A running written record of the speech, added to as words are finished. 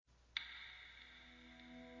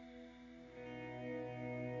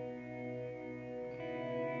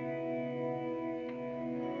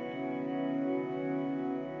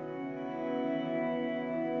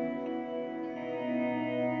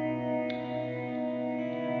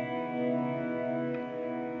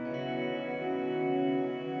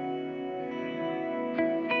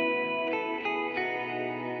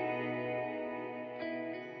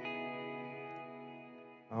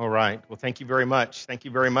right. Well, thank you very much. Thank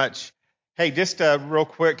you very much. Hey, just real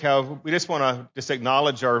quick, we just want to just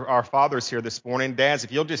acknowledge our fathers here this morning. Dads,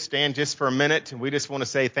 if you'll just stand just for a minute, and we just want to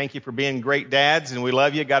say thank you for being great dads, and we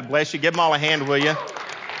love you. God bless you. Give them all a hand, will you?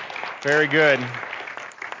 Very good.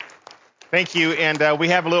 Thank you. And we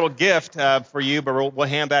have a little gift for you, but we'll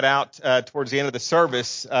hand that out towards the end of the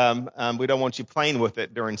service. We don't want you playing with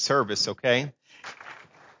it during service, okay?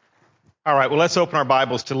 All right, well, let's open our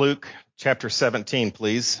Bibles to Luke chapter 17,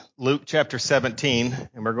 please. Luke chapter 17,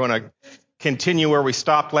 and we're going to continue where we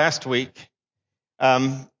stopped last week.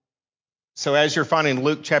 So as you're finding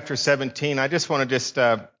Luke chapter 17, I just want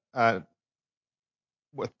to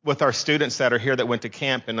with our students that are here that went to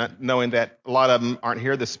camp, and knowing that a lot of them aren't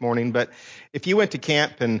here this morning, but if you went to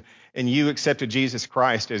camp and you accepted Jesus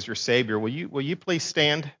Christ as your Savior, will you please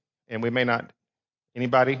stand? And we may not.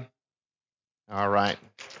 Anybody? All right.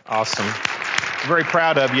 Awesome. Very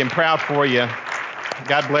proud of you and proud for you.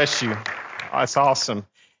 God bless you. That's awesome.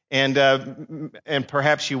 And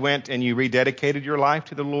perhaps you went and you rededicated your life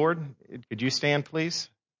to the Lord. Could you stand, please?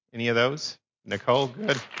 Any of those? Nicole,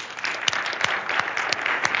 good.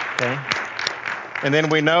 Okay. And then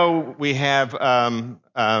we know we have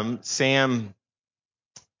Sam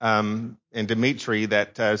and Dimitri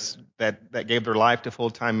that gave their life to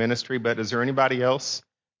full-time ministry. But is there anybody else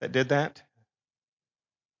that did that?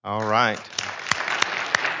 All right.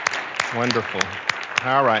 Wonderful.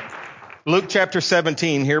 All right. Luke chapter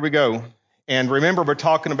 17, here we go. And remember, we're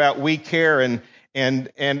talking about we care, and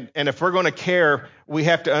if we're going to care, we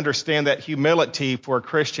have to understand that humility for a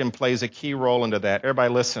Christian plays a key role into that.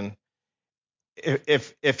 Everybody listen.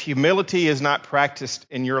 If humility is not practiced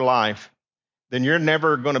in your life, then you're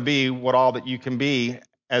never going to be all that you can be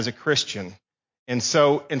as a Christian. And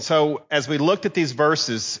so as we looked at these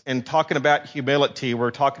verses and talking about humility,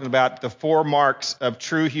 we're talking about the 4 marks of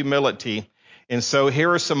true humility. And so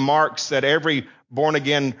here are some marks that every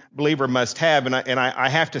born-again believer must have. And I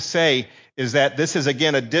have to say is that this is,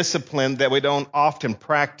 again, a discipline that we don't often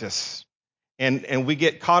practice. And we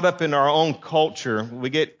get caught up in our own culture. We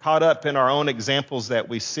get caught up in our own examples that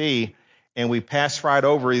we see, and we pass right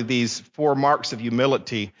over these 4 marks of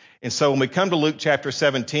humility. And so when we come to Luke chapter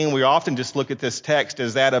 17, we often just look at this text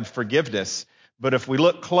as that of forgiveness. But if we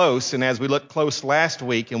look close, and as we looked close last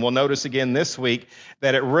week, and we'll notice again this week,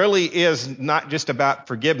 that it really is not just about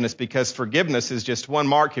forgiveness, because forgiveness is just one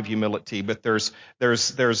mark of humility, but there's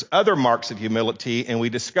other marks of humility, and we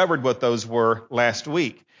discovered what those were last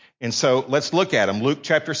week. And so let's look at them. Luke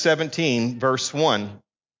chapter 17, verse 1.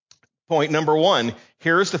 Point number 1,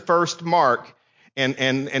 here's the first mark,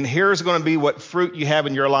 and here's going to be what fruit you have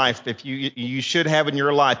in your life, if you should have in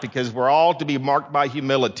your life, because we're all to be marked by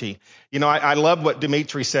humility. You know, I love what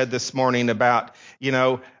Dimitri said this morning about,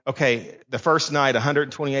 okay, the first night,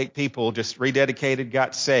 128 people just rededicated,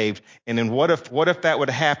 got saved, and then what if that would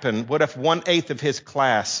happen? What if 1/8 of his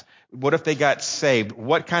class, what if they got saved?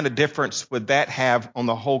 What kind of difference would that have on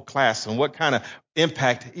the whole class, and what kind of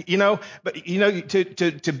impact? But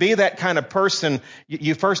to be that kind of person,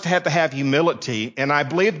 you first have to have humility. And I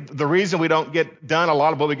believe the reason we don't get done a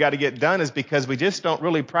lot of what we got to get done is because we just don't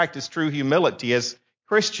really practice true humility as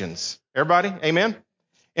Christians. Everybody, amen?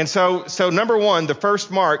 And so number 1, the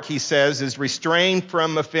first mark, he says, is restrain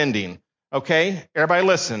from offending. Okay, everybody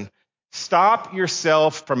listen. Stop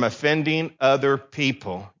yourself from offending other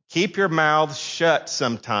people. Keep your mouth shut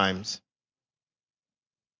sometimes.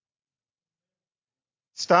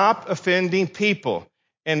 Stop offending people.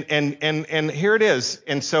 And here it is.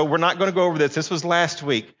 And so we're not going to go over this. This was last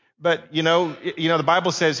week. But the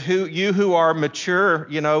Bible says, you who are mature,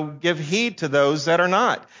 give heed to those that are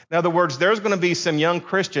not. In other words, there's going to be some young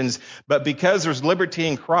Christians, but because there's liberty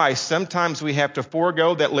in Christ, sometimes we have to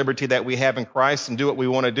forego that liberty that we have in Christ and do what we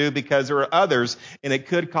want to do, because there are others, and it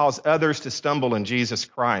could cause others to stumble in Jesus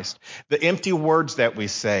Christ. The empty words that we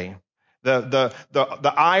say,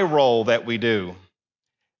 the eye roll that we do,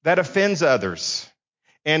 that offends others.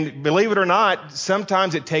 And believe it or not,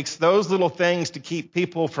 sometimes it takes those little things to keep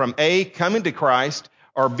people from A, coming to Christ,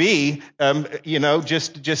 or B,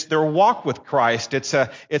 just their walk with Christ. It's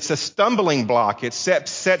a stumbling block. It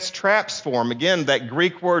sets traps for them. Again, that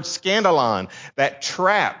Greek word scandalon, that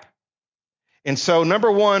trap. And so,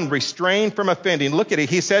 number 1, restrain from offending. Look at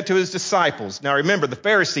it. He said to his disciples. Now, remember, the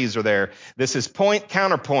Pharisees are there. This is point,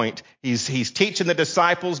 counterpoint. He's teaching the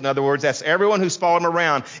disciples. In other words, that's everyone who's following him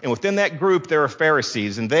around. And within that group, there are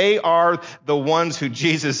Pharisees. And they are the ones who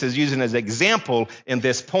Jesus is using as example in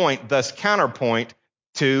this point, thus counterpoint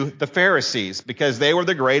to the Pharisees because they were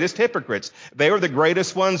the greatest hypocrites. They were the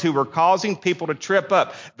greatest ones who were causing people to trip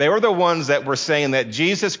up. They were the ones that were saying that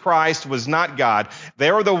Jesus Christ was not God.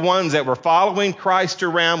 They were the ones that were following Christ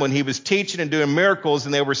around when he was teaching and doing miracles,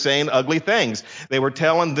 and they were saying ugly things. They were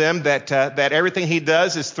telling them that everything he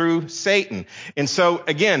does is through Satan. And so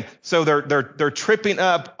again, they're tripping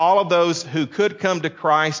up all of those who could come to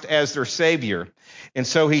Christ as their Savior. And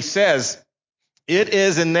so he says, it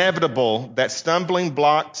is inevitable that stumbling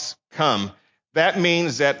blocks come. That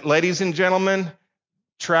means that, ladies and gentlemen,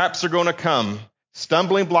 traps are going to come.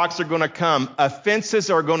 Stumbling blocks are going to come. Offenses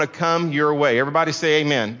are going to come your way. Everybody say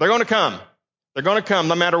amen. They're going to come. They're going to come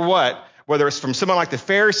no matter what. Whether it's from someone like the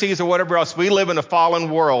Pharisees or whatever else. We live in a fallen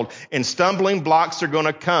world, and stumbling blocks are going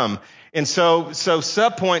to come. And so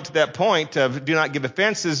sub-point to that point of do not give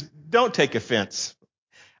offenses, don't take offense.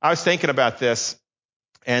 I was thinking about this,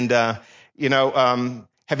 and have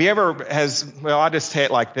you ever I'll just say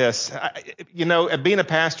it like this. Being a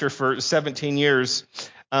pastor for 17 years,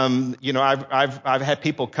 I've had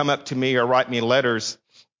people come up to me or write me letters,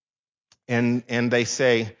 and they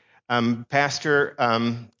say, Pastor,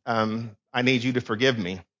 I need you to forgive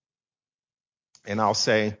me. And I'll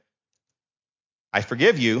say, I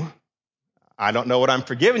forgive you. I don't know what I'm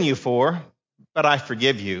forgiving you for, but I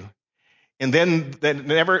forgive you. And then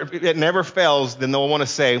it never fails. Then they'll want to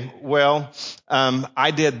say, well,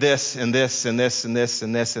 I did this and this and this and this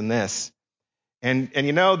and this and this. And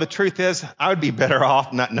the truth is, I would be better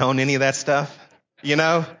off not knowing any of that stuff. Can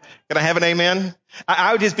I have an amen?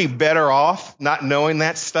 I would just be better off not knowing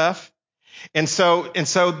that stuff. And so,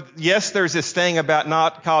 yes, there's this thing about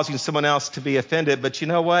not causing someone else to be offended. But you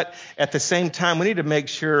know what? At the same time, we need to make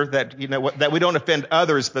sure that, that we don't offend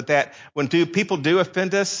others, but that when people do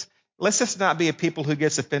offend us, let's just not be a people who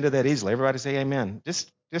gets offended that easily. Everybody say amen.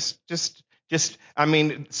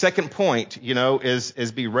 Second point,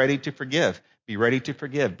 is be ready to forgive. Be ready to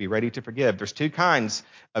forgive. Be ready to forgive. There's two kinds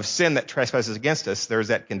of sin that trespasses against us. There's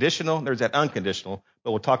that conditional, there's that unconditional.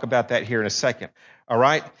 But we'll talk about that here in a second. All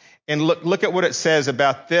right? And look at what it says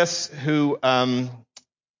about this who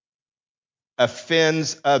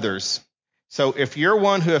offends others. So if you're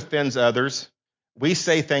one who offends others, we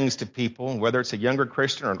say things to people, whether it's a younger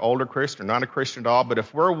Christian or an older Christian or not a Christian at all, but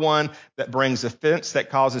if we're one that brings offense that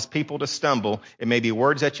causes people to stumble, it may be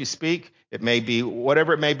words that you speak, it may be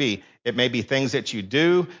whatever it may be. It may be things that you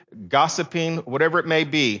do, gossiping, whatever it may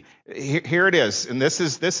be. Here it is, and this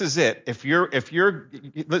is it. If you're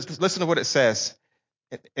listen to what it says.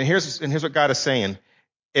 And here's what God is saying.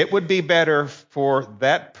 It would be better for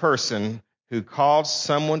that person who caused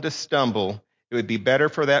someone to stumble. It would be better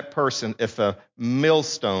for that person if a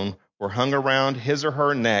millstone were hung around his or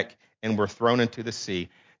her neck and were thrown into the sea.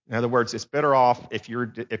 In other words, it's better off if you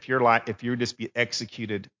just be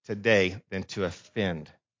executed today than to offend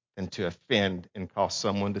and cause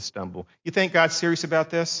someone to stumble. You think God's serious about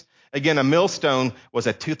this? Again, a millstone was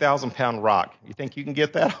a 2,000-pound rock. You think you can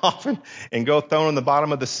get that off and go thrown in the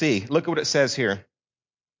bottom of the sea? Look at what it says here.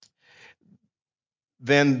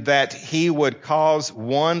 Then that he would cause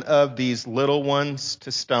one of these little ones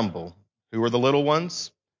to stumble. Who are the little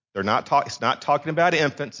ones? It's not talking about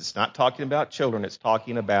infants. It's not talking about children. It's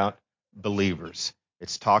talking about believers.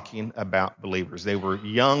 It's talking about believers. They were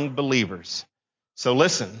young believers. So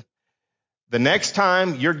listen, the next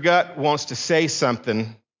time your gut wants to say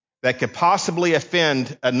something that could possibly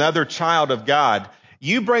offend another child of God,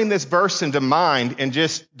 you bring this verse into mind and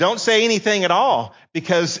just don't say anything at all,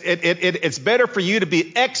 because it's better for you to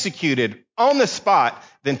be executed on the spot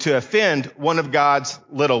than to offend one of God's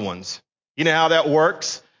little ones. You know how that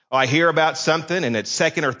works? I hear about something and it's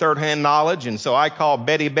second or third hand knowledge, and so I call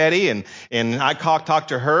Betty and I talk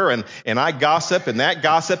to her and I gossip, and that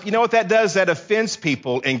gossip, you know what that does? That offends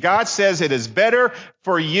people. And God says it is better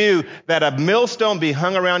for you that a millstone be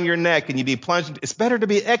hung around your neck and you be plunged. It's better to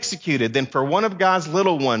be executed than for one of God's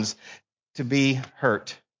little ones to be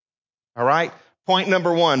hurt. All right? Point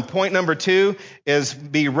number one. Point number two is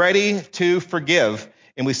be ready to forgive.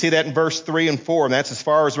 And we see that in verse 3 and 4, and that's as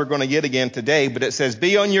far as we're going to get again today. But it says,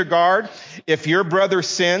 be on your guard. If your brother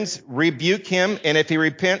sins, rebuke him, and if he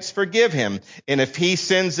repents, forgive him. And if he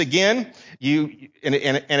sins again, and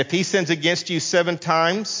if he sins against you 7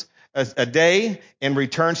 times a day and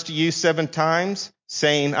returns to you 7 times,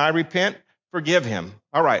 saying, I repent, forgive him.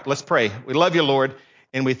 All right, let's pray. We love you, Lord,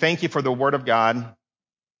 and we thank you for the word of God.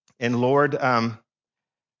 And Lord,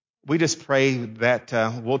 we just pray that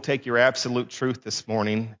we'll take your absolute truth this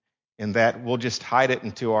morning, and that we'll just hide it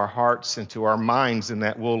into our hearts, into our minds, and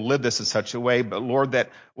that we'll live this in such a way. But Lord,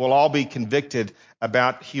 that we'll all be convicted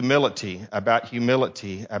about humility,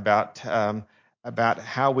 about about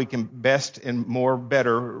how we can best and more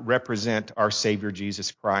better represent our Savior,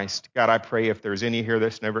 Jesus Christ. God, I pray if there's any here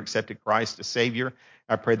that's never accepted Christ as Savior,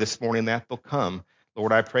 I pray this morning that they'll come.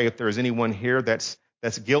 Lord, I pray if there's anyone here that's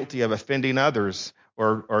guilty of offending others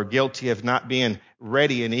or guilty of not being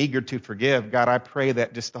ready and eager to forgive, God, I pray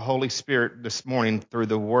that just the Holy Spirit this morning, through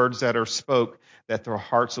the words that are spoke, that their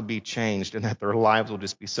hearts will be changed and that their lives will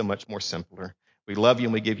just be so much more simpler. We love you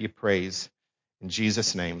and we give you praise. In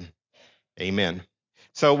Jesus' name, amen.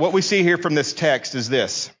 So what we see here from this text is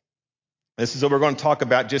this. This is what we're going to talk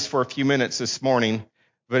about just for a few minutes this morning.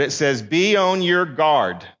 But it says, be on your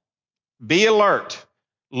guard. Be alert.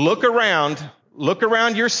 Look around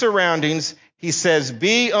your surroundings. He says,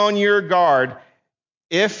 be on your guard.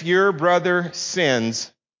 If your brother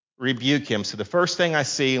sins, rebuke him. So the first thing I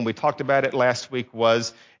see, and we talked about it last week,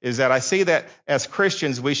 is that I see that as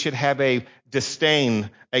Christians, we should have a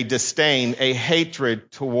disdain, a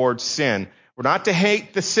hatred towards sin. We're not to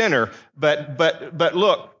hate the sinner, but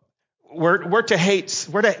look, we're to hate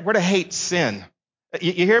sin.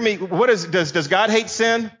 You hear me? Does God hate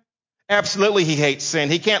sin? Absolutely, he hates sin.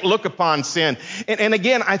 He can't look upon sin. And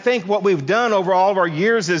again, I think what we've done over all of our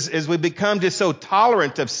years is we've become just so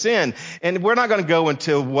tolerant of sin. And we're not going to go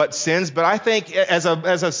into what sins, but I think as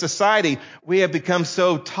a society, we have become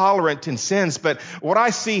so tolerant in sins. But what I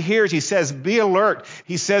see here is he says, be alert.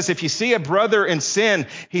 He says, if you see a brother in sin,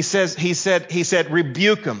 he said,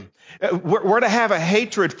 rebuke him. We're to have a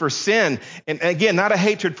hatred for sin. And again, not a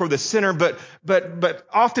hatred for the sinner, but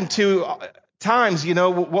often times,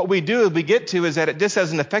 what we do is we get to is that it just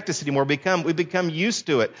doesn't affect us anymore. We become used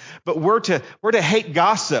to it. But we're to hate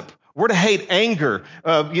gossip. We're to hate anger.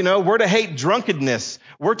 We're to hate drunkenness.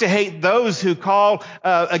 We're to hate those who call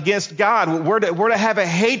against God. We're to have a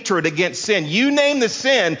hatred against sin. You name the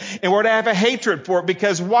sin, and we're to have a hatred for it.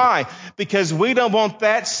 Because why? Because we don't want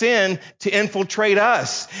that sin to infiltrate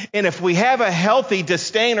us. And if we have a healthy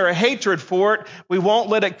disdain or a hatred for it, we won't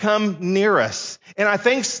let it come near us. And I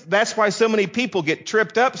think that's why so many people get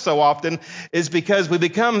tripped up so often, is because we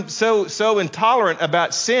become so intolerant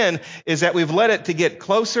about sin, is that we've let it to get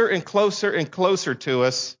closer and closer and closer to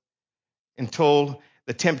us until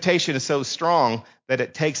the temptation is so strong that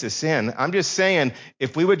it takes us in. I'm just saying,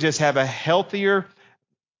 if we would just have a healthier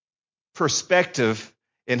perspective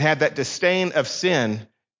and have that disdain of sin,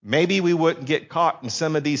 maybe we wouldn't get caught in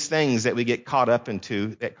some of these things that we get caught up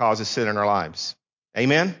into that causes sin in our lives.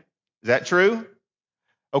 Amen? Is that true?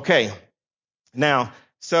 Okay. Now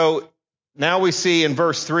we see in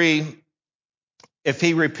verse 3, if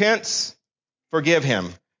he repents, forgive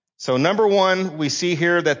him. So number one, we see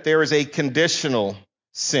here that there is a conditional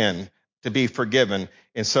sin to be forgiven.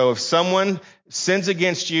 And so if someone sins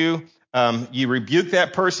against you, you rebuke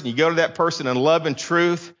that person, you go to that person in love and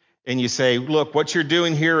truth, and you say, look, what you're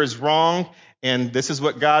doing here is wrong, and this is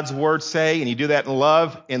what God's words say, and you do that in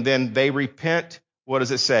love, and then they repent. What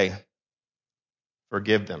does it say?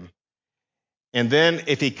 Forgive them. And then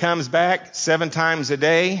if he comes back 7 times a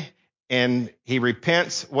day and he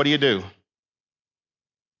repents, what do?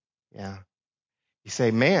 Yeah. You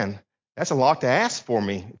say, man, that's a lot to ask from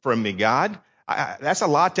me, God. That's a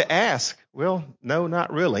lot to ask. Well, no,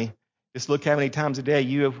 not really. Just look how many times a day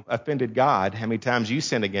you have offended God, how many times you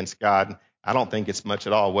sin against God. I don't think it's much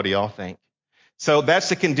at all. What do y'all think? So that's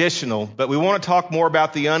the conditional, but we want to talk more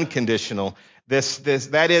about the unconditional.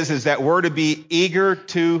 That is that we're to be eager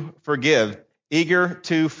to forgive. Eager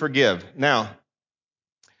to forgive. Now,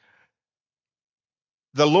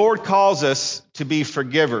 the Lord calls us to be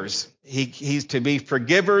forgivers. He's to be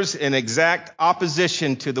forgivers in exact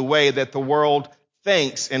opposition to the way that the world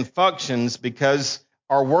thinks and functions, because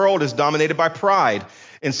our world is dominated by pride.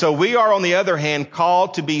 And so we are, on the other hand,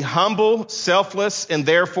 called to be humble, selfless, and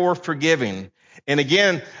therefore forgiving. And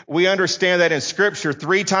again, we understand that in Scripture,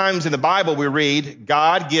 3 times in the Bible we read,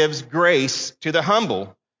 God gives grace to the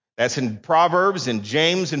humble. That's in Proverbs and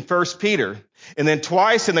James and 1 Peter. And then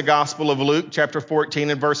twice in the Gospel of Luke, chapter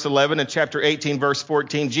 14 and verse 11 and chapter 18, verse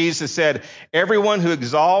 14, Jesus said, everyone who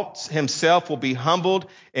exalts himself will be humbled,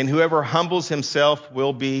 and whoever humbles himself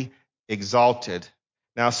will be exalted.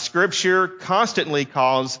 Now, Scripture constantly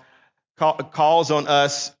calls on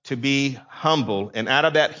us to be humble, and out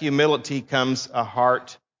of that humility comes a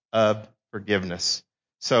heart of forgiveness.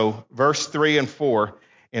 So verse 3 and 4,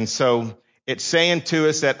 and so it's saying to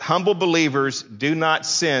us that humble believers do not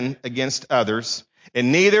sin against others,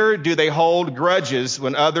 and neither do they hold grudges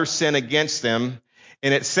when others sin against them.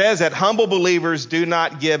 And it says that humble believers do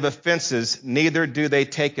not give offenses, neither do they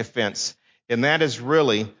take offense. And that is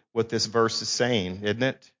really what this verse is saying, isn't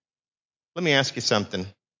it? Let me ask you something.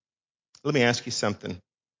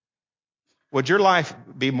 Would your life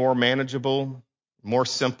be more manageable more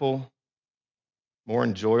simple, more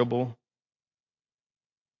enjoyable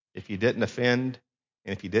if you didn't offend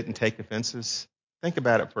and if you didn't take offenses? Think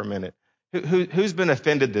about it for a minute. Who's been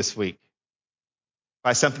offended this week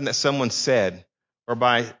by something that someone said or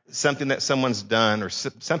by something that someone's done or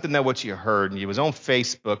something that what you heard and you was on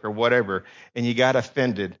Facebook or whatever and you got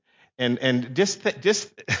offended? And just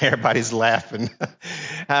everybody's laughing.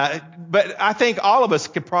 But I think all of us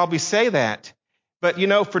could probably say that. But,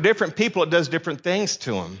 for different people, it does different things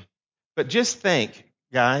to them. But just think,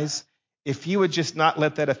 guys, if you would just not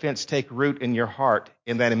let that offense take root in your heart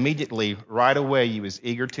and that immediately, right away, you was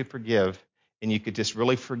eager to forgive and you could just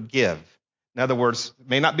really forgive. In other words, it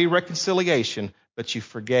may not be reconciliation, but you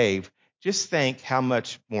forgave. Just think how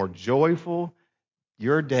much more joyful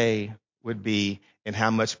your day would be and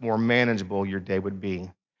how much more manageable your day would be.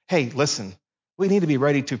 Hey, listen, we need to be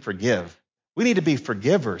ready to forgive. We need to be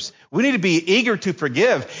forgivers. We need to be eager to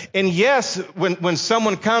forgive. And yes, when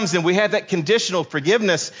someone comes and we have that conditional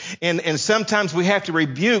forgiveness, and sometimes we have to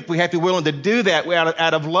rebuke, we have to be willing to do that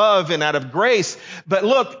out of love and out of grace. But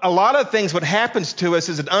look, a lot of things, what happens to us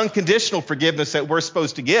is an unconditional forgiveness that we're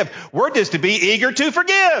supposed to give. We're just to be eager to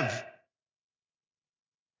forgive.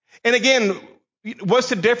 And again, what's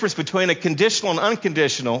the difference between a conditional and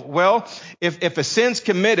unconditional? Well, if a sin's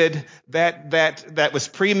committed that was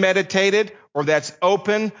premeditated or that's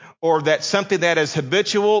open or that's something that is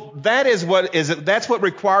habitual, that's what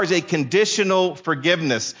requires a conditional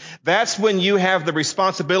forgiveness. That's when you have the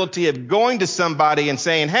responsibility of going to somebody and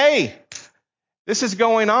saying, hey, this is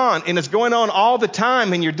going on, and it's going on all the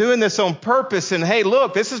time, and you're doing this on purpose, and hey,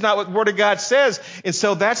 look, this is not what the Word of God says. And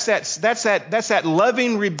so that's that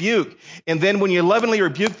loving rebuke. And then when you lovingly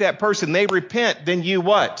rebuke that person, they repent, then you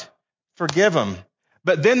what? Forgive them.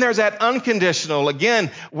 But then there's that unconditional, again,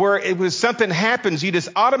 where something happens,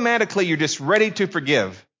 you're just ready to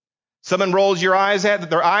forgive. Someone rolls their eyes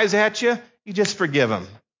at you, you just forgive them.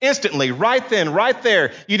 Instantly, right then, right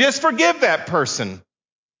there, you just forgive that person.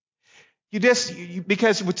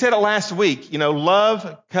 Because we said it last week,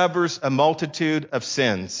 love covers a multitude of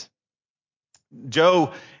sins.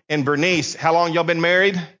 Joe and Bernice, how long y'all been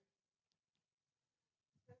married?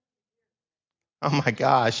 Oh my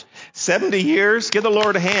gosh, 70 years? Give the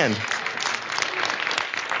Lord a hand.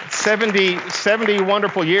 70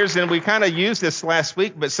 wonderful years, and we kind of used this last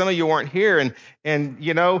week, but some of you weren't here, and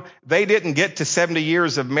they didn't get to 70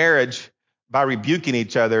 years of marriage by rebuking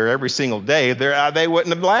each other every single day. They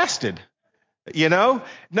wouldn't have lasted.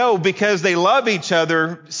 No, because they love each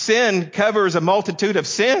other. Sin covers a multitude of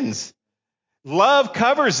sins. Love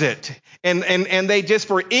covers it. And they just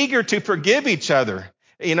were eager to forgive each other.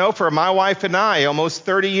 For my wife and I, almost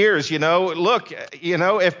 30 years, look,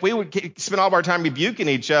 if we would spend all of our time rebuking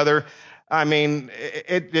each other, I mean,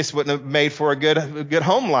 it just wouldn't have made for a good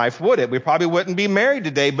home life, would it? We probably wouldn't be married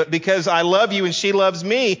today, but because I love you and she loves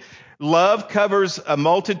me, love covers a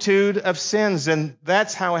multitude of sins, and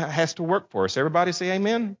that's how it has to work for us. Everybody say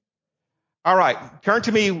amen? All right, turn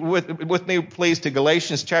to me with me, please, to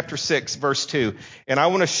Galatians chapter 6, verse 2, and I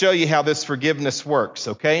want to show you how this forgiveness works,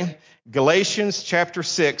 okay? Galatians chapter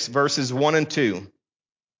 6, verses 1 and 2.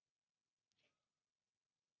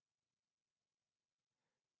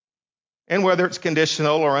 And whether it's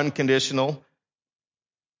conditional or unconditional,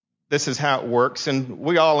 this is how it works, and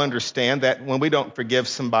we all understand that when we don't forgive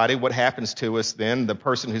somebody, what happens to us then? The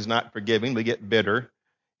person who's not forgiving, we get bitter,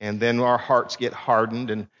 and then our hearts get hardened,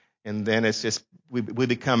 and then it's just we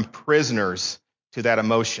become prisoners to that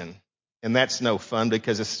emotion, and that's no fun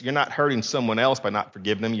because you're not hurting someone else by not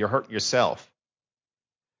forgiving them; you're hurting yourself.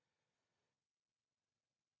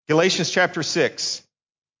 Galatians chapter 6,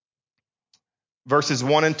 verses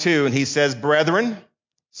 1 and 2, and he says, "Brethren,"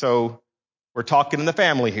 so we're talking in the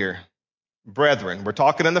family here. Brethren, we're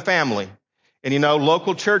talking in the family. And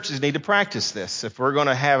local churches need to practice this. If we're going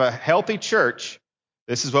to have a healthy church,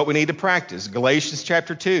 this is what we need to practice. Galatians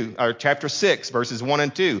chapter 6, verses 1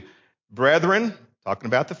 and 2. Brethren, talking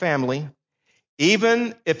about the family,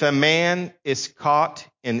 even if a man is caught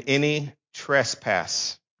in any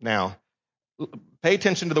trespass. Now, pay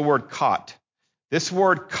attention to the word caught. This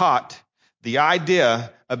word caught, the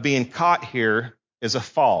idea of being caught here is a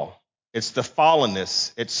fall. It's the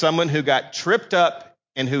fallenness. It's someone who got tripped up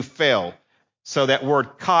and who fell. So that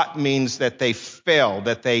word caught means that they fell,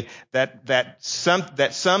 that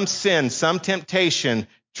some sin, some temptation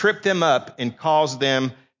tripped them up and caused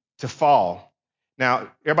them to fall.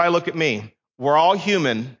 Now, everybody look at me. We're all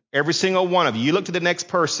human, every single one of you. You look to the next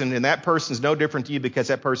person, and that person's no different to you because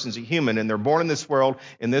that person's a human, and they're born in this world,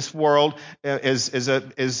 and this world is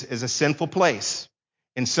a sinful place.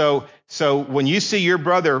 And so when you see your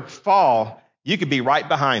brother fall, you could be right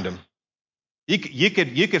behind him. You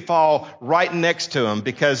could fall right next to him,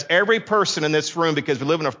 because every person in this room, because we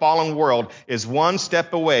live in a fallen world, is one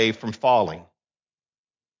step away from falling.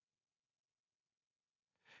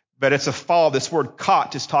 But it's a fall. This word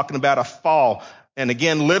caught is talking about a fall. And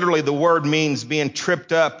again, literally the word means being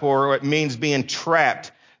tripped up, or it means being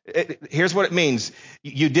trapped. Here's what it means.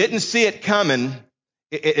 You didn't see it coming.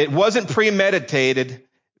 It wasn't premeditated.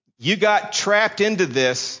 You got trapped into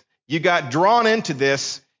this. You got drawn into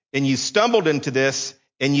this, and you stumbled into this,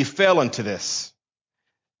 and you fell into this.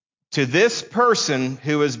 To this person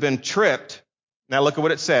who has been tripped, now look at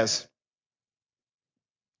what it says.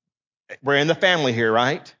 We're in the family here,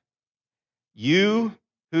 right? You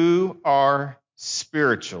who are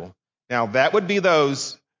spiritual. Now, that would be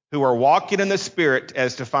those who are walking in the Spirit,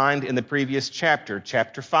 as defined in the previous chapter,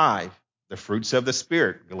 chapter 5, the fruits of the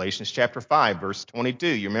Spirit, Galatians chapter 5, verse 22.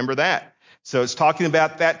 You remember that? So it's talking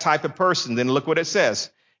about that type of person. Then look what it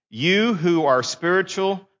says. You who are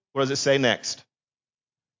spiritual, what does it say next?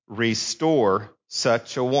 Restore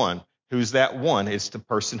such a one. Who's that one? It's the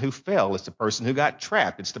person who fell. It's the person who got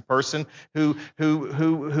trapped. It's the person who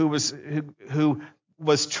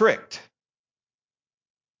was tricked.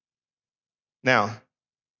 Now,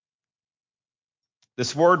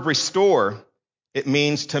 this word restore, it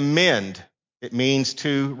means to mend. It means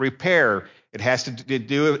to repair. It has to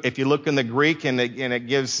do, if you look in the Greek, and it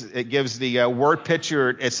gives the word picture,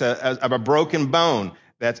 it's of a broken bone.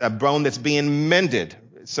 That's a bone that's being mended.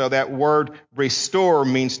 So that word restore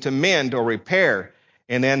means to mend or repair.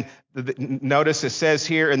 And then notice it says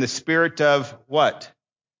here, in the spirit of what?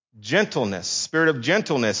 Gentleness. Spirit of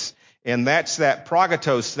gentleness. And that's that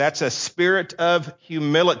pragatos. That's a spirit of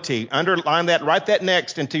humility. Underline that, write that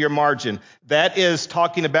next into your margin. That is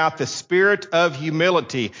talking about the spirit of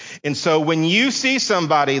humility. And so when you see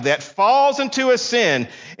somebody that falls into a sin,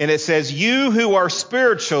 and it says, you who are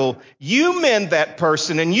spiritual, you mend that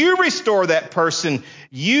person and you restore that person.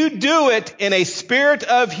 You do it in a spirit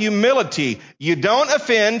of humility. You don't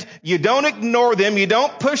offend. You don't ignore them. You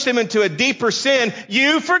don't push them into a deeper sin.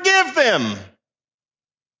 You forgive them.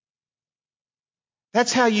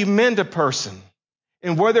 That's how you mend a person.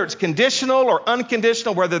 And whether it's conditional or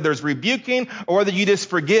unconditional, whether there's rebuking or whether you just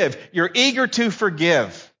forgive, you're eager to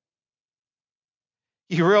forgive.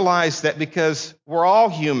 You realize that because we're all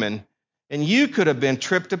human, and you could have been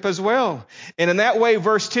tripped up as well. And in that way,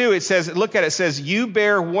 verse 2, it says, look at it, it says, you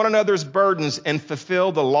bear one another's burdens and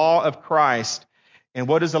fulfill the law of Christ. And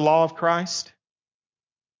what is the law of Christ?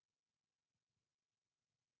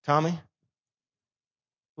 Tommy?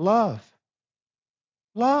 Love.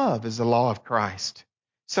 Love is the law of Christ.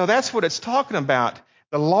 So that's what it's talking about.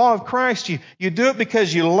 The law of Christ. You do it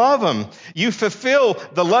because you love Him. You fulfill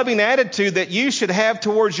the loving attitude that you should have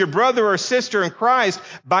towards your brother or sister in Christ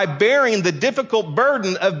by bearing the difficult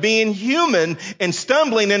burden of being human and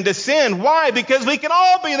stumbling into sin. Why? Because we can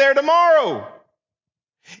all be there tomorrow.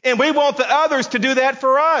 And we want the others to do that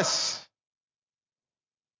for us.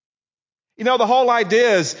 You know, the whole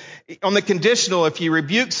idea is on the conditional, if you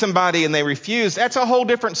rebuke somebody and they refuse, that's a whole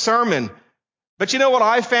different sermon. But you know what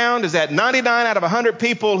I found is that 99 out of 100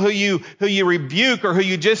 people who you rebuke or who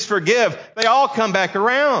you just forgive, they all come back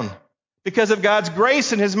around because of God's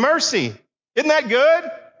grace and His mercy. Isn't that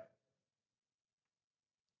good?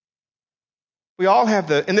 We all have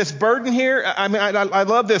in this burden here. I mean, I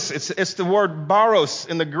love this. It's the word baros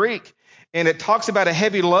in the Greek, and it talks about a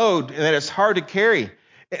heavy load and that it's hard to carry.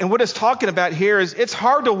 And what it's talking about here is it's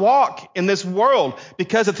hard to walk in this world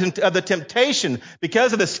because of the temptation,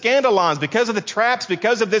 because of the scandalons, because of the traps,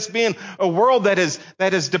 because of this being a world that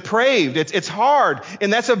is depraved. It's hard,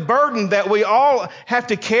 and that's a burden that we all have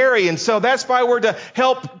to carry. And so that's why we're to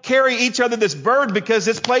help carry each other this burden, because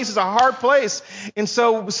this place is a hard place. And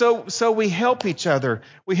so we help each other.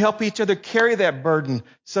 We help each other carry that burden.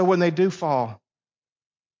 So when they do fall,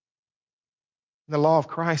 in the law of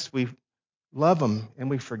Christ, we love them and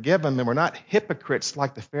we forgive them, and we're not hypocrites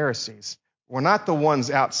like the Pharisees. We're not the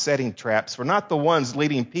ones out setting traps. We're not the ones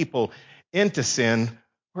leading people into sin.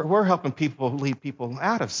 We're helping people lead people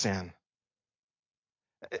out of sin.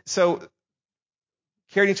 So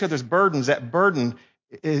carrying each other's burdens, that burden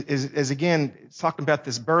is again, it's talking about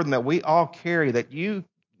this burden that we all carry, that you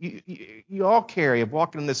all carry of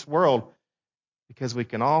walking in this world, because we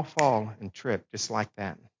can all fall and trip just like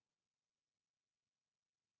that.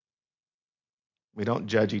 We don't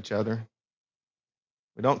judge each other.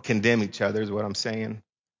 We don't condemn each other, is what I'm saying.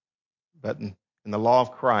 But in the law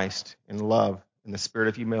of Christ, in love, in the spirit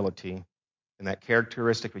of humility, and that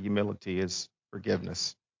characteristic of humility is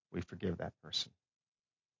forgiveness. We forgive that person.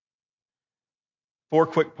 4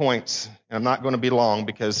 quick points, and I'm not going to be long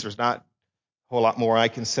because there's not a whole lot more I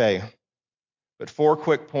can say. But 4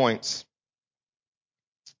 quick points.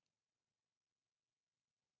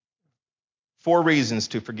 4 reasons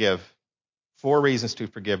to forgive. 4 reasons to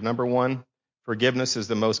forgive. Number 1, forgiveness is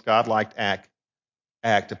the most godlike act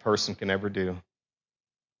a person can ever do.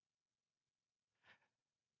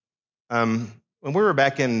 When we were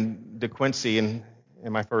back in DeQuincy in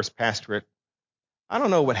my first pastorate, I don't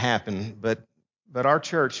know what happened, but our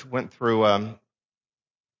church went through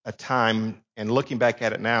a time, and looking back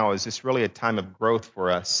at it now, is this really a time of growth for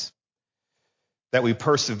us, that we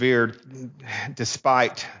persevered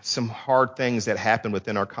despite some hard things that happened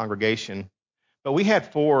within our congregation. But we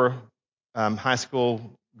had 4 high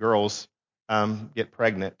school girls get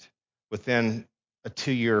pregnant within a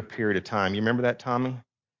 2-year period of time. You remember that, Tommy?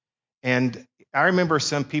 And I remember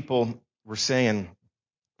some people were saying,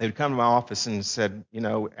 they would come to my office and said,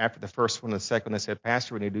 after the first one and the second, they said,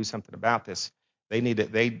 Pastor, we need to do something about this. They need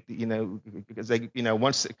it. Because they,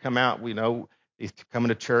 once they come out, they come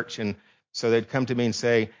into church, and so they'd come to me and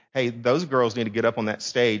say, hey, those girls need to get up on that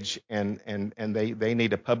stage and they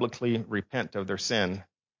need to publicly repent of their sin.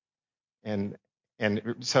 And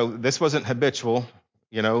so this wasn't habitual,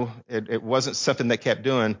 it wasn't something they kept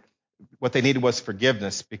doing. What they needed was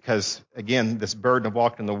forgiveness, because again, this burden of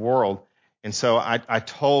walking in the world. And so I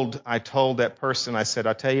told that person, I said,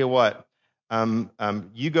 I'll tell you what,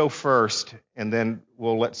 you go first, and then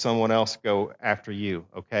we'll let someone else go after you,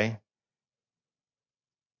 okay?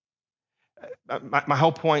 My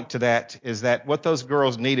whole point to that is that what those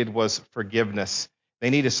girls needed was forgiveness. They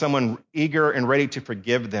needed someone eager and ready to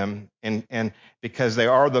forgive them, and because they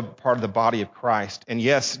are the part of the body of Christ. And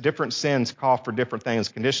yes, different sins call for different things,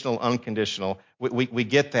 conditional, unconditional. We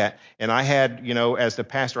get that. And I had, as the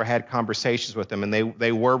pastor, I had conversations with them, and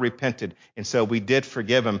they were repented. And so we did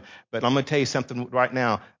forgive them. But I'm going to tell you something right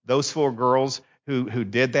now. Those 4 girls who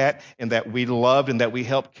did that, and that we loved and that we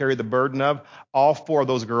helped carry the burden of, all 4 of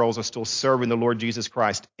those girls are still serving the Lord Jesus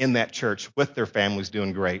Christ in that church with their families,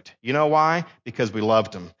 doing great. You know why? Because we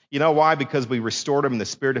loved them. You know why? Because we restored them in the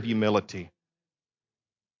spirit of humility.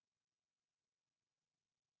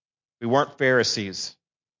 We weren't Pharisees.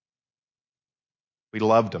 We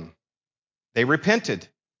loved them. They repented,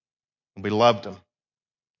 and we loved them.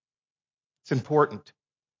 It's important.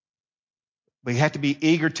 We have to be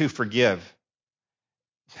eager to forgive.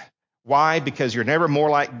 Why? Because you're never more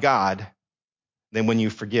like God than when you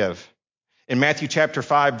forgive. In Matthew chapter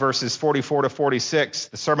 5, verses 44 to 46,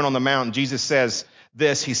 the Sermon on the Mount, Jesus says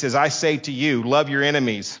this. He says, I say to you, love your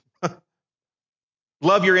enemies.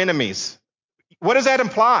 Love your enemies. What does that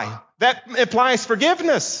imply? That implies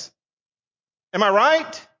forgiveness. Am I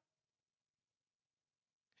right?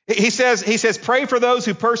 He says, pray for those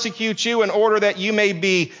who persecute you, in order that you may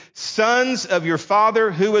be sons of your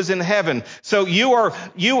Father who is in heaven. So you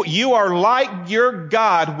are like your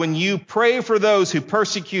God when you pray for those who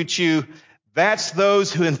persecute you. That's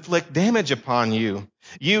those who inflict damage upon you.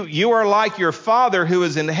 You are like your Father who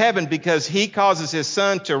is in heaven, because he causes his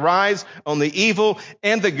sun to rise on the evil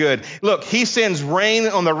and the good. Look, he sends rain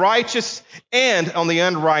on the righteous and on the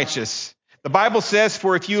unrighteous. The Bible says,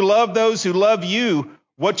 for if you love those who love you,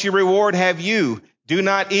 what your reward have you? Do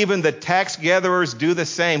not even the tax gatherers do the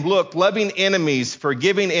same? Look, loving enemies,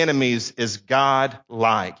 forgiving enemies is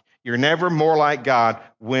God-like. You're never more like God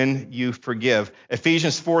when you forgive.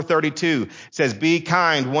 Ephesians 4:32 says, be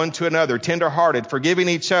kind one to another, tenderhearted, forgiving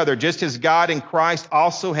each other, just as God in Christ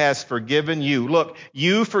also has forgiven you. Look,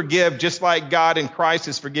 you forgive just like God in Christ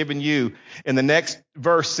has forgiven you. And the next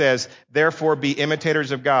verse says, therefore be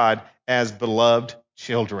imitators of God as beloved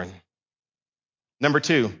children. Number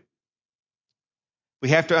 2, we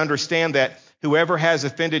have to understand that whoever has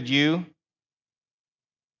offended you,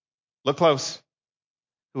 look close,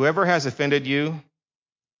 whoever has offended you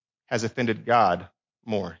has offended God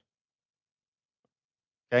more.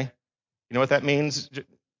 Okay? You know what that means,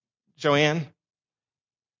 Joanne?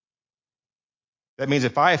 That means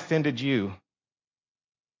if I offended you,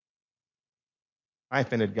 I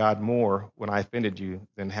offended God more when I offended you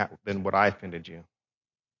than what I offended you.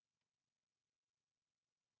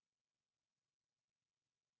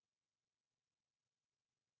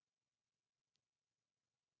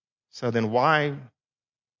 So then why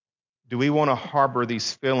do we want to harbor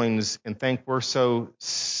these feelings and think we're so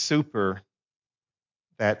super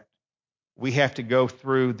that we have to go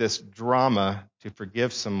through this drama to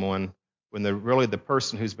forgive someone, when really the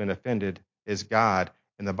person who's been offended is God,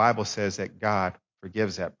 and the Bible says that God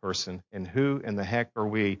forgives that person? And who in the heck are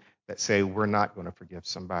we that say we're not going to forgive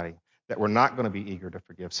somebody, that we're not going to be eager to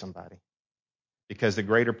forgive somebody? Because the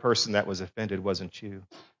greater person that was offended wasn't you,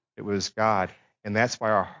 it was God. And that's why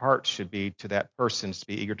our heart should be to that person, to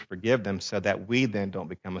be eager to forgive them, so that we then don't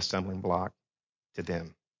become a stumbling block. to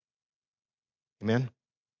them. Amen?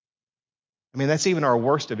 I mean, that's even our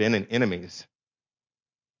worst of enemies.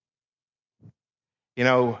 You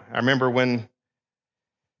know, I remember when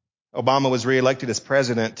Obama was reelected as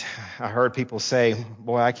president, I heard people say,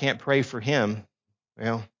 boy, I can't pray for him.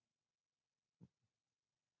 Well,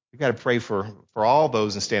 we've got to pray for all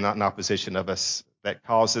those and stand in opposition of us that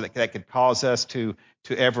could cause us to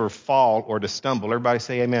ever fall or to stumble. Everybody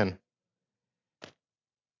say amen.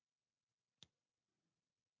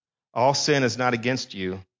 All sin is not against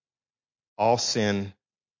you. All sin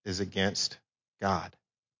is against God.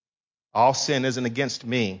 All sin isn't against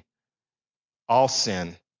me. All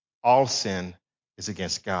sin is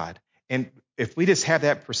against God. And if we just have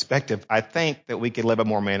that perspective, I think that we could live a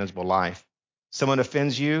more manageable life. Someone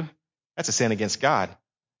offends you, that's a sin against God.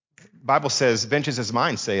 The Bible says, vengeance is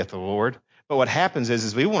mine, saith the Lord. But what happens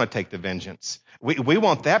is we want to take the vengeance. We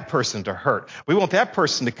want that person to hurt. We want that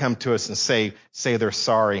person to come to us and say they're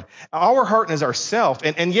sorry. All we're hurting is ourselves.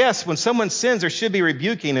 And yes, when someone sins, there should be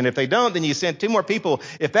rebuking. And if they don't, then you send 2 more people.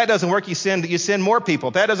 If that doesn't work, you send more people.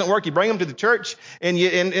 If that doesn't work, you bring them to the church and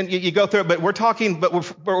you go through it. But we're talking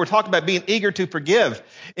about being eager to forgive.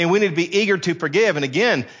 And we need to be eager to forgive. And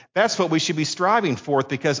again, that's what we should be striving for,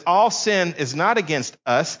 because all sin is not against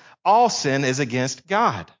us. All sin is against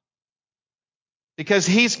God. Because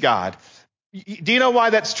He's God. Do you know why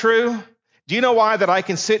that's true? Do you know why that I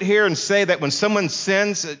can sit here and say that when someone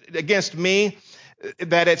sins against me,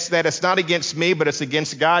 that it's not against me, but it's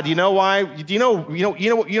against God? Do you know why? Do you know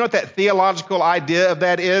what that theological idea of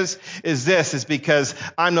that is? Is because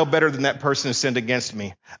I'm no better than that person who sinned against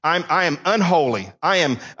me. I am unholy.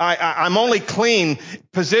 I'm only clean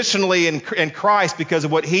positionally in Christ because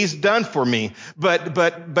of what He's done for me.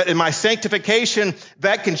 But in my sanctification,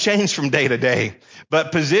 that can change from day to day.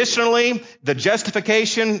 But positionally, the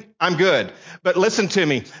justification, I'm good. But listen to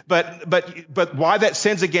me. But why that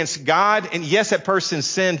sin's against God? And yes, that person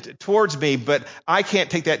sinned towards me, but I can't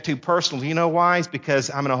take that too personally. You know why? It's because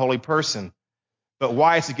I'm an unholy person. But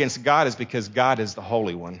why it's against God is because God is the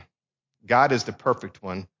holy one. God is the perfect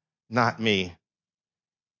one, not me.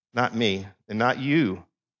 Not me, and not you. Does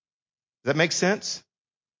that make sense?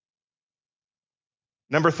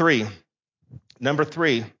 Number three,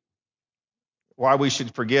 why we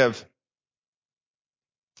should forgive.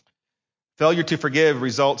 Failure to forgive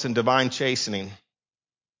results in divine chastening.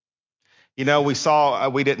 You know,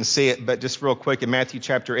 we didn't see it, but just real quick, in Matthew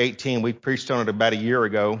chapter 18, we preached on it about a year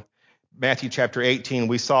ago. Matthew chapter 18,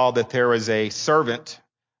 we saw that there was a servant.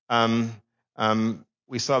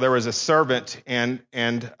 We saw there was a servant, and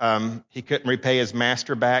he couldn't repay his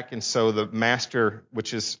master back, and so the master,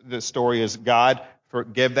 which is the story is God,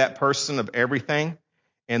 forgive that person of everything.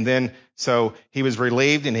 And then so he was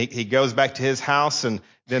relieved, and he goes back to his house, and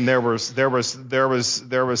then there was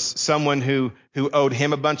someone who owed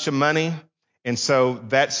him a bunch of money, and so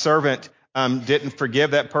that servant didn't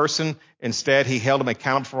forgive that person. Instead, he held him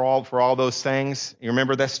accountable for all those things. You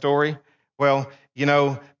remember that story? Well, you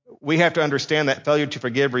know, we have to understand that failure to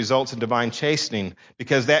forgive results in divine chastening,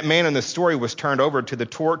 because that man in the story was turned over to the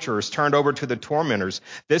torturers, turned over to the tormentors.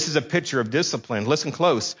 This is a picture of discipline. Listen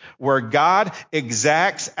close. Where God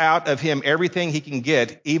exacts out of him everything he can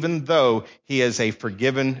get, even though he is a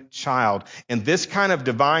forgiven child. And this kind of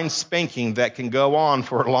divine spanking that can go on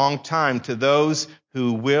for a long time to those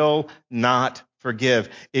who will not forgive.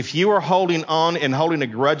 If you are holding on and holding a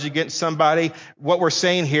grudge against somebody, what we're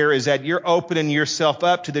saying here is that you're opening yourself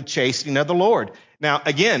up to the chastening of the Lord. Now,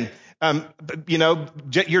 again,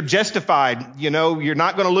 you're justified. You know, you're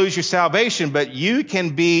not going to lose your salvation, but you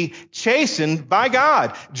can be chastened by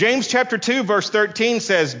God. James chapter 2, verse 13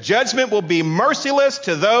 says, judgment will be merciless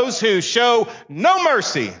to those who show no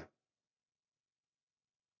mercy.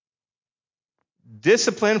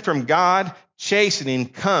 Discipline from God, chastening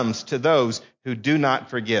comes to those who do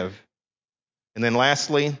not forgive. And then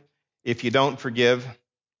lastly, if you don't forgive,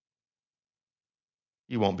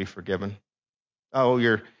 you won't be forgiven. Oh,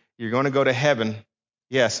 you're going to go to heaven.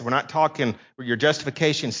 Yes, we're not talking where your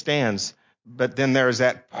justification stands, but then there's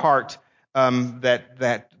that part that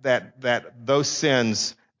those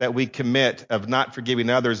sins that we commit of not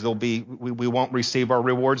forgiving others, we won't receive our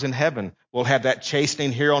rewards in heaven. We'll have that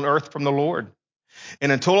chastening here on earth from the Lord.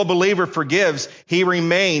 And until a believer forgives, he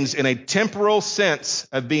remains in a temporal sense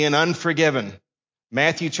of being unforgiven.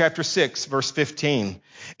 Matthew chapter 6, verse 15.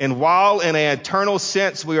 And while in an eternal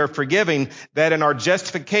sense we are forgiving, that in our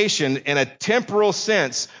justification, in a temporal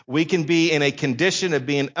sense, we can be in a condition of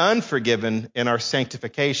being unforgiven in our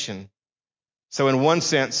sanctification. So in one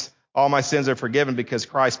sense, all my sins are forgiven because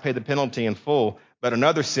Christ paid the penalty in full. But in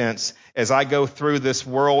another sense, as I go through this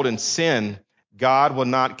world in sin, God will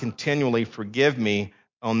not continually forgive me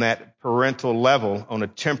on that parental level, on a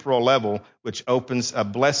temporal level, which opens a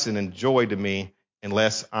blessing and joy to me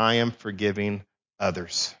unless I am forgiving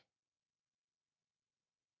others.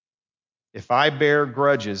 If I bear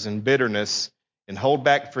grudges and bitterness and hold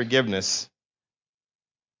back forgiveness,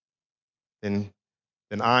 then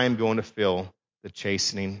I am going to feel the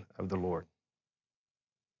chastening of the Lord.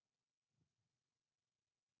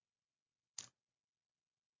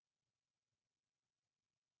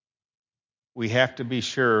 We have to be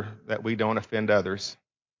sure that we don't offend others.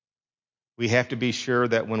 We have to be sure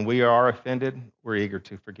that when we are offended, we're eager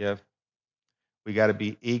to forgive. We got to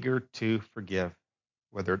be eager to forgive,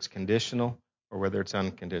 whether it's conditional or whether it's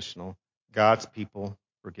unconditional. God's people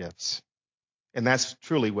forgives. And that's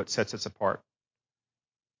truly what sets us apart.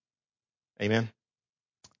 Amen.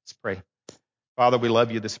 Let's pray. Father, we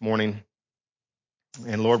love you this morning.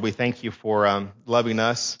 And Lord, we thank you for loving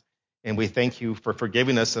us. And we thank you for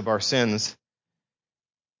forgiving us of our sins.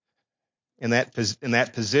 In that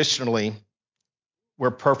positionally, we're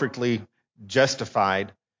perfectly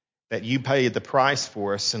justified that you paid the price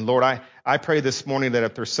for us. And Lord, I pray this morning that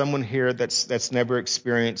if there's someone here that's never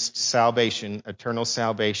experienced salvation, eternal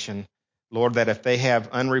salvation, Lord, that if they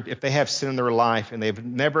have sin in their life and they've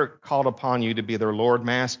never called upon you to be their Lord,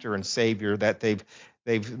 Master, and Savior, that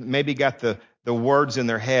they've maybe got the words in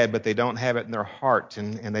their head, but they don't have it in their heart,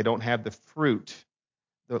 and they don't have the fruit.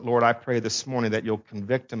 Lord, I pray this morning that you'll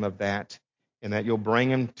convict them of that, and that you'll bring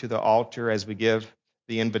them to the altar as we give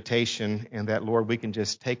the invitation, and that, Lord, we can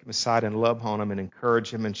just take them aside and love on them and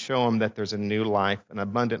encourage them and show them that there's a new life, an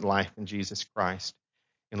abundant life in Jesus Christ.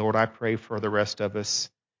 And Lord, I pray for the rest of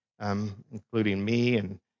us, including me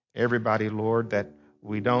and everybody, Lord, that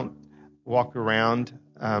we don't walk around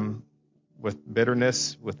with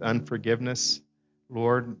bitterness, with unforgiveness,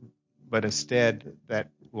 Lord, but instead that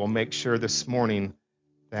we'll make sure this morning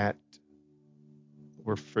that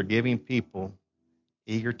we're forgiving people,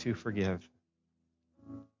 eager to forgive,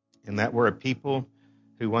 and that we're a people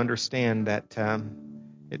who understand that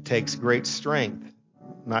it takes great strength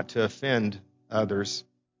not to offend others,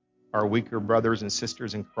 our weaker brothers and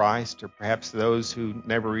sisters in Christ, or perhaps those who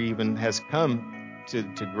never even has come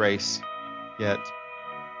to grace yet,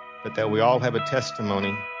 but that we all have a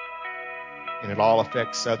testimony and it all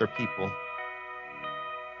affects other people.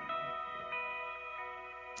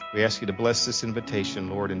 We ask you to bless this invitation,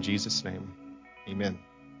 Lord, in Jesus' name. Amen.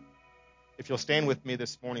 If you'll stand with me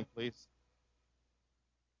this morning, please.